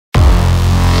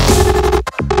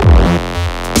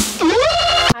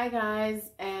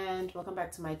guys, and welcome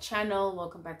back to my channel.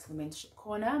 Welcome back to the Mentorship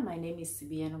Corner. My name is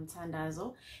Sibi and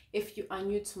Mtandazo. If you are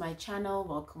new to my channel,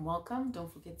 welcome.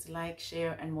 Don't forget to like,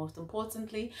 share, and most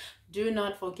importantly, do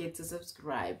not forget to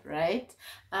subscribe, right?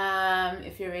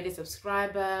 If you're already a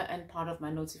subscriber and part of my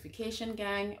notification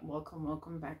gang,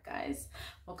 welcome back, guys.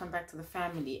 Welcome back to the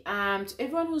family. To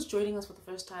everyone who's joining us for the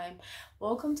first time,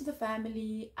 welcome to the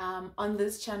family. On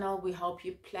this channel, we help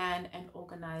you plan and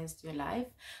organize your life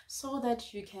so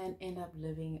that you can end up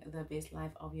living the best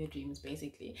life of your dreams,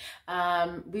 basically.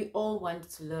 We all want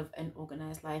to live an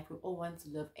organized life. We all want to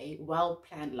live a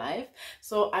well-planned life.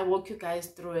 So I walk you guys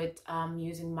through it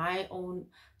using my own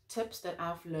tips that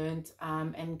I've learned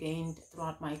and gained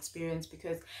throughout my experience,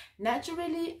 because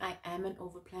naturally I am an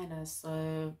overplanner.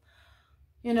 So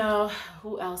you know,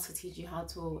 who else to teach you how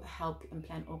to help and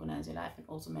plan, organize your life, and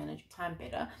also manage your time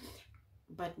better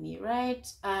but me, right?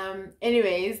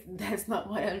 Anyways, that's not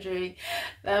what I'm doing.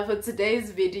 For today's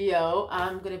video,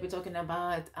 I'm going to be talking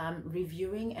about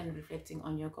reviewing and reflecting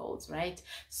on your goals, right?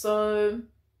 So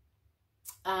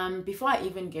before I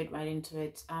even get right into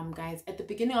it, guys, at the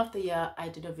beginning of the year I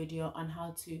did a video on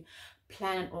how to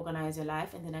plan and organize your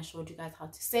life, and then I showed you guys how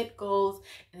to set goals,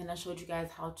 and then I showed you guys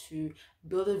how to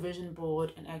build a vision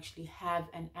board and actually have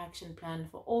an action plan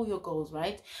for all your goals,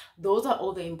 right? Those are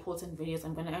all the important videos.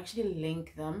 I'm going to actually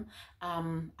link them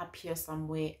up here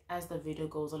somewhere as the video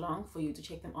goes along for you to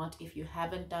check them out if you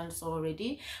haven't done so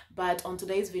already. But on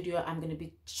today's video, I'm going to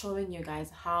be showing you guys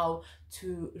how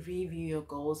to review your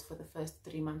goals for the first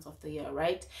 3 months of the year,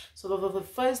 right? So for the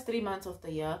first 3 months of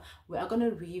the year, we are going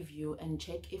to review and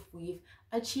check if we've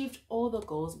achieved all the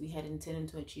goals we had intended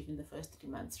to achieve in the first 3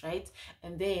 months, right?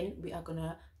 And then we are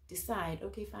gonna decide,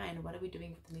 okay, fine, what are we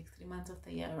doing for the next 3 months of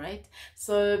the year, right?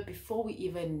 So before we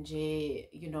even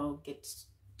get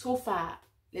too far,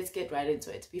 let's get right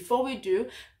into it. Before we do,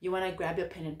 you want to grab your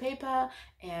pen and paper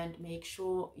and make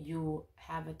sure you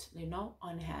have it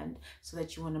on hand, so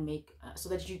that you want to make so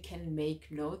that you can make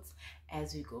notes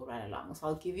as we go right along. So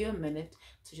I'll give you a minute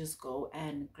to just go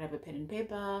and grab a pen and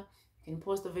paper. You can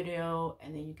pause the video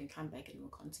and then you can come back and we'll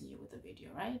continue with the video,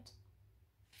 right?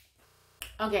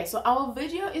 Okay, so our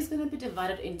video is going to be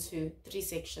divided into 3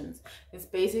 sections. It's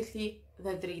basically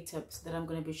the 3 tips that I'm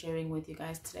going to be sharing with you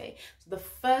guys today. So the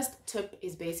first tip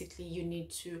is basically you need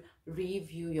to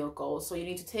review your goals. So you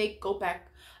need to go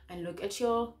back and look at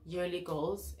your yearly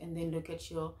goals, and then look at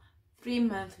your 3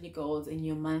 monthly goals and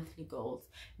your monthly goals,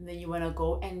 and then you want to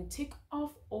go and tick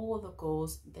off all the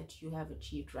goals that you have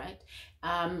achieved, right?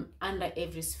 Under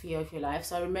every sphere of your life.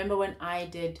 So I remember when I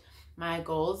did my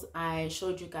goals, I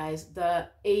showed you guys the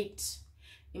 8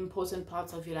 important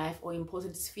parts of your life, or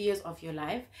important spheres of your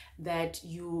life, that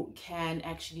you can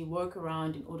actually work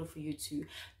around in order for you to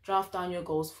draft down your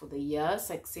goals for the year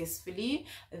successfully.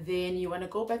 Then you want to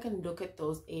go back and look at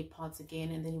those 8 parts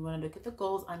again, and then you want to look at the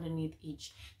goals underneath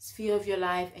each sphere of your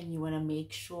life, and you want to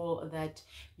make sure that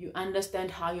you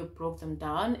understand how you broke them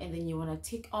down, and then you want to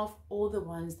tick off all the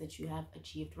ones that you have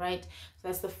achieved, right? So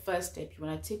that's the first step. You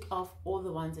want to tick off all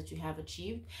the ones that you have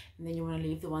achieved, and then you want to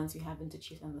leave the ones you haven't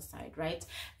achieved on the side, right?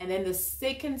 And then the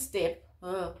second step,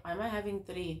 oh, am I having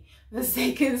 3? The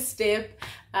second step,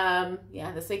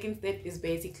 the second step is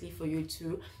basically for you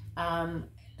to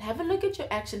have a look at your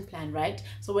action plan, right?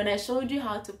 So when I showed you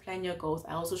how to plan your goals,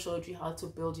 I also showed you how to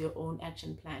build your own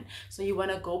action plan. So you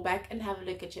want to go back and have a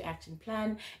look at your action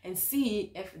plan and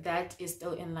see if that is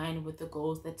still in line with the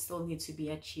goals that still need to be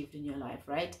achieved in your life,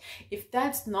 right? If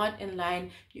that's not in line,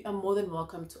 you are more than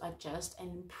welcome to adjust and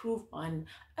improve on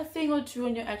a thing or 2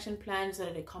 on your action plan, so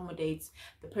that it accommodates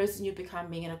the person you're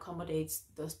becoming and accommodates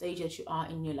the stage that you are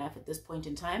in your life at this point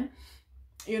in time.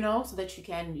 So that you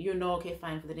can, okay,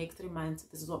 fine, for the next 3 months,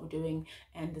 this is what we're doing,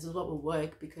 and this is what will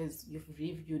work, because you've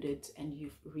reviewed it and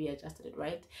you've readjusted it,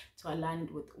 right, to align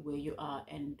with where you are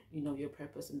and, your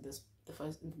purpose in the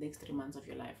next 3 months of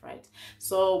your life, right?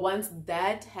 So once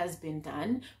that has been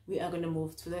done, we are going to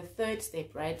move to the third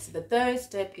step, right? So the third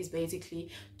step is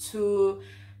basically to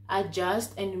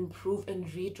adjust and improve and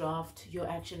redraft your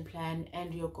action plan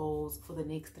and your goals for the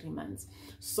next 3 months.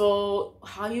 So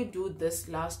how you do this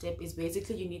last step is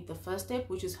basically you need the first step,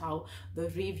 which is how the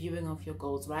reviewing of your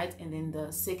goals, right? And then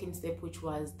the second step, which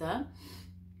was the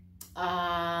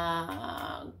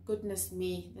goodness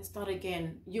me, let's start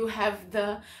again. You have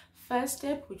the first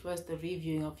step, which was the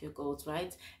reviewing of your goals,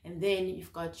 right? And then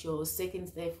you've got your second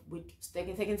step,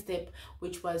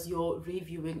 which was your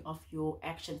reviewing of your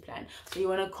action plan. So you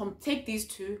want to take these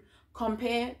 2,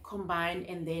 compare, combine,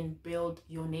 and then build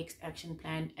your next action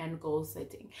plan and goal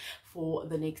setting for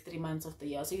the next 3 months of the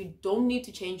year. So you don't need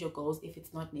to change your goals if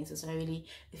it's not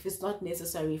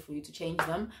necessary for you to change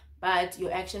them, but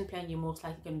your action plan, you're most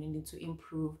likely going to need to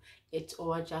improve it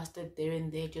or adjust it there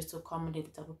and there just to accommodate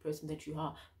the type of person that you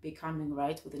are becoming,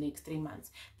 right, for the next 3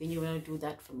 months. Then you're going to do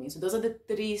that for me. So those are the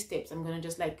 3 steps. I'm going to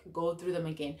just like go through them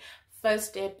again. First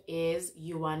step is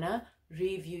you want to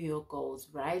review your goals,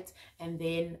 right? And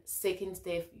then second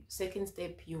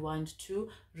step you want to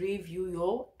review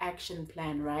your action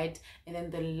plan, right? And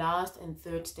then the last and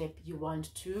third step, you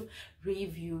want to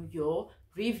review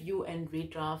and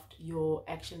redraft your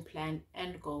action plan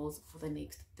and goals for the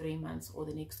next 3 months or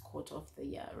the next quarter of the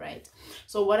year, right?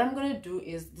 So what I'm going to do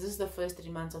is, this is the first 3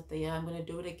 months of the year. I'm going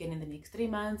to do it again in the next 3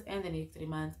 months and the next 3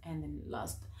 months and then the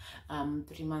last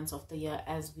 3 months of the year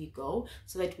as we go,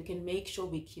 so that we can make sure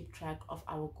we keep track of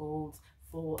our goals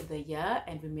for the year,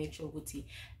 and we make sure we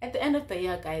at the end of the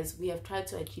year, guys, we have tried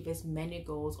to achieve as many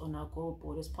goals on our goal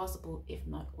board as possible, if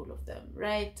not all of them,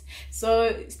 right?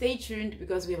 So stay tuned,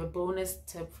 because we have a bonus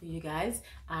tip for you guys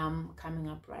coming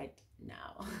up right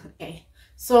now. Okay,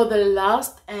 so the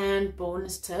last and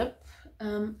bonus tip,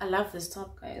 I love this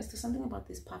top, guys. There's something about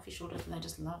these puffy shoulders that I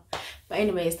just love. But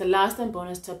anyways, the last and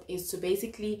bonus tip is to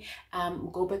basically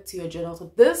go back to your journal.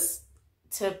 So this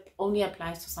tip only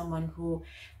applies to someone who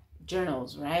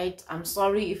journals, right? I'm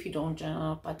sorry if you don't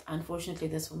journal, but unfortunately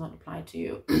this will not apply to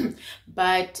you.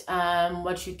 But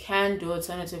what you can do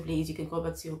alternatively is you can go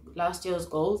back to your last year's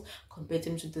goals, compare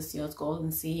them to this year's goals,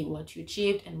 and see what you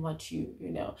achieved and what you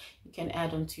can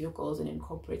add on to your goals and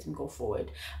incorporate and go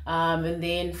forward. And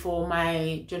then for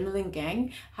my journaling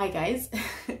gang, hi guys.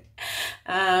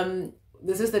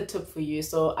 This is the tip for you.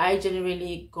 So I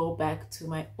generally go back to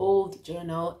my old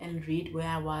journal and read where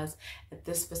I was at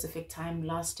this specific time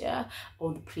last year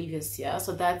or the previous year.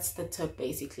 So that's the tip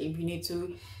basically. You need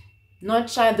to not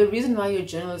shy. The reason why your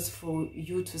journal is for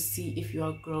you to see if you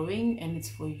are growing, and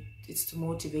it's to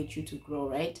motivate you to grow,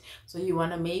 right? So you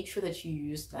want to make sure that you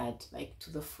use that like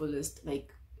to the fullest,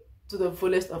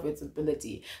 of its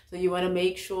ability. So you want to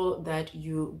make sure that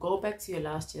you go back to your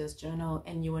last year's journal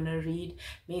and you want to read,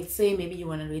 maybe you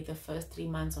want to read the first 3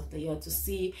 months of the year to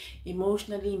see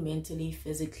emotionally, mentally,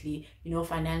 physically,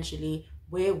 financially,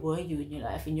 where were you in your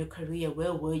life, in your career,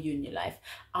 where were you in your life?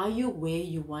 Are you where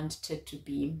you wanted to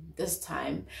be this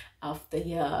time of the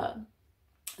year?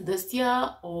 This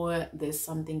year, or there's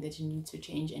something that you need to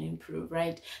change and improve,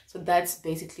 right? So that's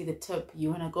basically the tip. You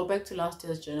want to go back to last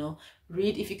year's journal,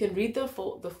 read. If you can read the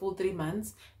full 3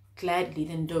 months, gladly,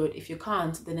 then do it. If you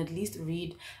can't, then at least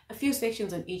read a few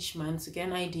sections on each month to get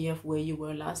an idea of where you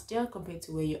were last year compared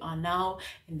to where you are now,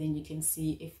 and then you can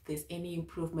see if there's any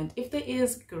improvement. If there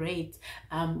is, great,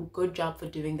 good job for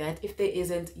doing that. If there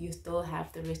isn't, you still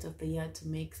have the rest of the year to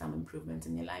make some improvements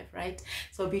in your life, right?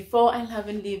 So before I love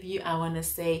and leave you, I want to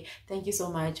say thank you so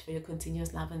much for your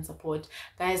continuous love and support,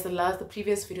 guys. The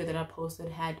previous video that I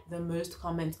posted had the most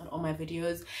comments on all my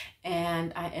videos,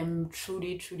 and I am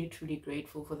truly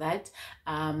grateful for that.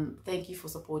 Thank you for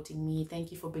supporting me.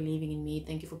 Thank you for believing in me.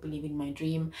 Thank you for believing in my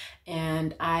dream.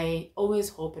 And I always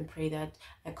hope and pray that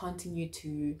I continue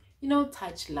to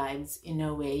touch lives in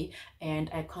a way, and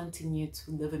I continue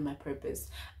to live in my purpose.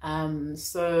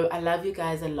 So I love you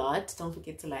guys a lot. Don't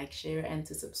forget to like, share, and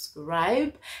to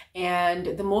subscribe.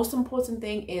 And the most important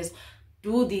thing is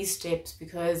do these steps,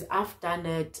 because I've done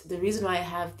it. The reason why I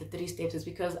have the 3 steps is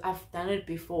because I've done it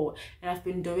before, and I've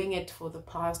been doing it for the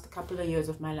past couple of years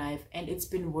of my life, and it's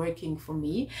been working for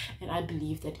me, and I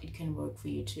believe that it can work for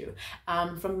you too.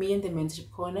 From me in the Mentorship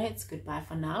Corner, it's goodbye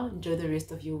for now. Enjoy the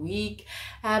rest of your week.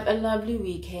 Have a lovely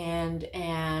weekend,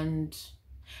 and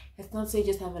let's not say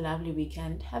just have a lovely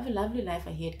weekend. Have a lovely life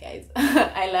ahead, guys.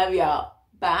 I love y'all.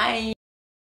 Bye.